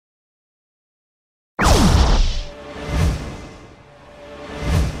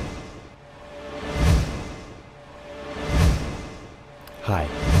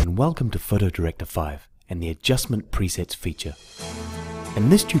and welcome to PhotoDirector 5 and the Adjustment Presets feature. In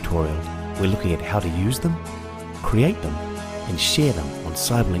this tutorial, we're looking at how to use them, create them, and share them on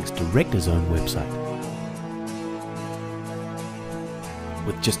Cyberlink's DirectorZone website.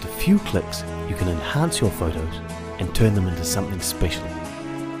 With just a few clicks, you can enhance your photos and turn them into something special.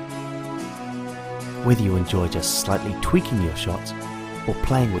 Whether you enjoy just slightly tweaking your shots or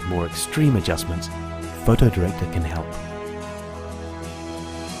playing with more extreme adjustments, PhotoDirector can help.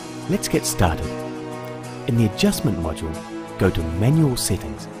 Let's get started. In the Adjustment module, go to Manual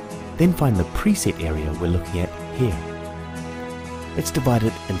Settings, then find the preset area we're looking at here. It's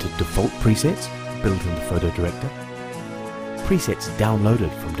divided into default presets built into PhotoDirector, presets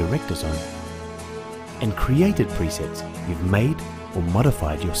downloaded from DirectorZone, and created presets you've made or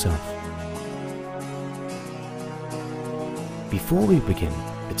modified yourself. Before we begin,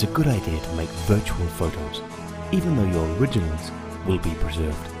 it's a good idea to make virtual photos, even though your originals will be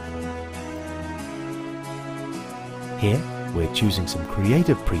preserved. Here, we're choosing some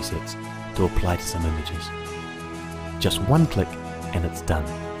creative presets to apply to some images. Just one click and it's done.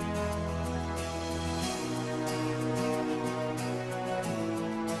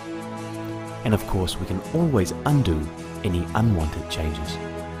 And of course, we can always undo any unwanted changes.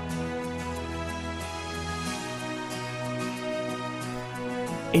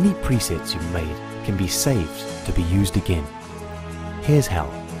 Any presets you've made can be saved to be used again. Here's how.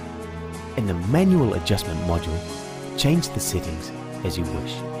 In the Manual Adjustment module, change the settings as you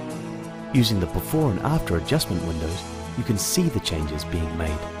wish. Using the before and after adjustment windows, you can see the changes being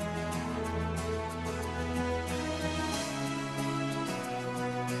made.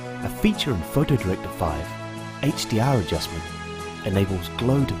 A feature in PhotoDirector 5, HDR adjustment, enables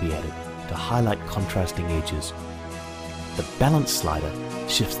glow to be added to highlight contrasting edges. The balance slider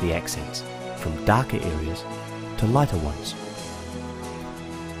shifts the accents from darker areas to lighter ones.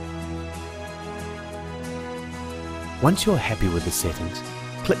 Once you're happy with the settings,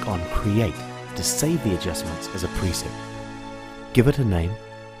 click on Create to save the adjustments as a preset. Give it a name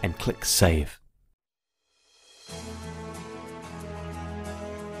and click Save.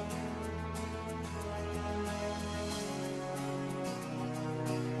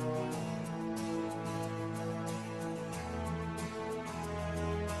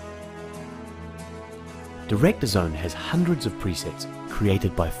 DirectorZone has hundreds of presets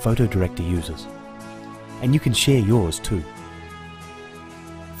created by PhotoDirector users, and you can share yours too.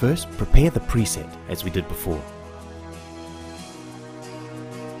 First, prepare the preset as we did before.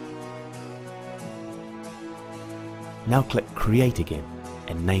 Now click Create again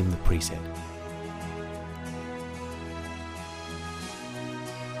and name the preset.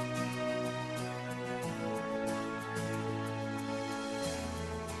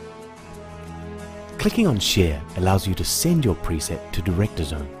 Clicking on Share allows you to send your preset to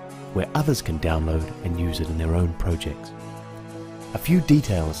DirectorZone, where others can download and use it in their own projects. A few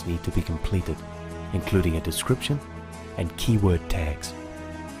details need to be completed, including a description and keyword tags.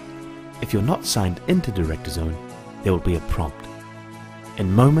 If you're not signed into DirectorZone, there will be a prompt.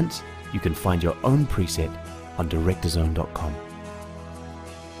 In moments, you can find your own preset on DirectorZone.com.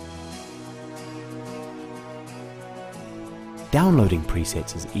 Downloading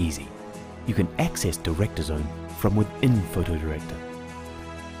presets is easy. You can access DirectorZone from within PhotoDirector.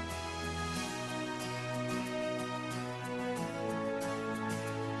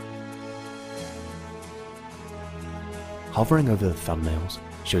 Hovering over the thumbnails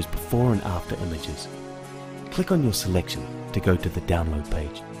shows before and after images. Click on your selection to go to the download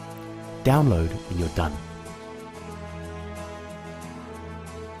page. Download and you're done.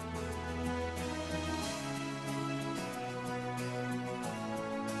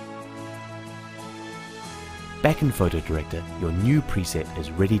 Back in PhotoDirector, your new preset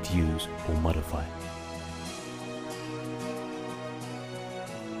is ready to use or modify.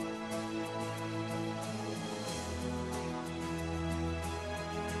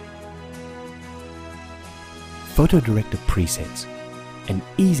 PhotoDirector presets, an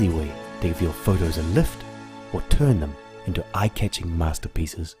easy way to give your photos a lift or turn them into eye-catching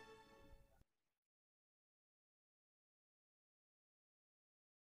masterpieces.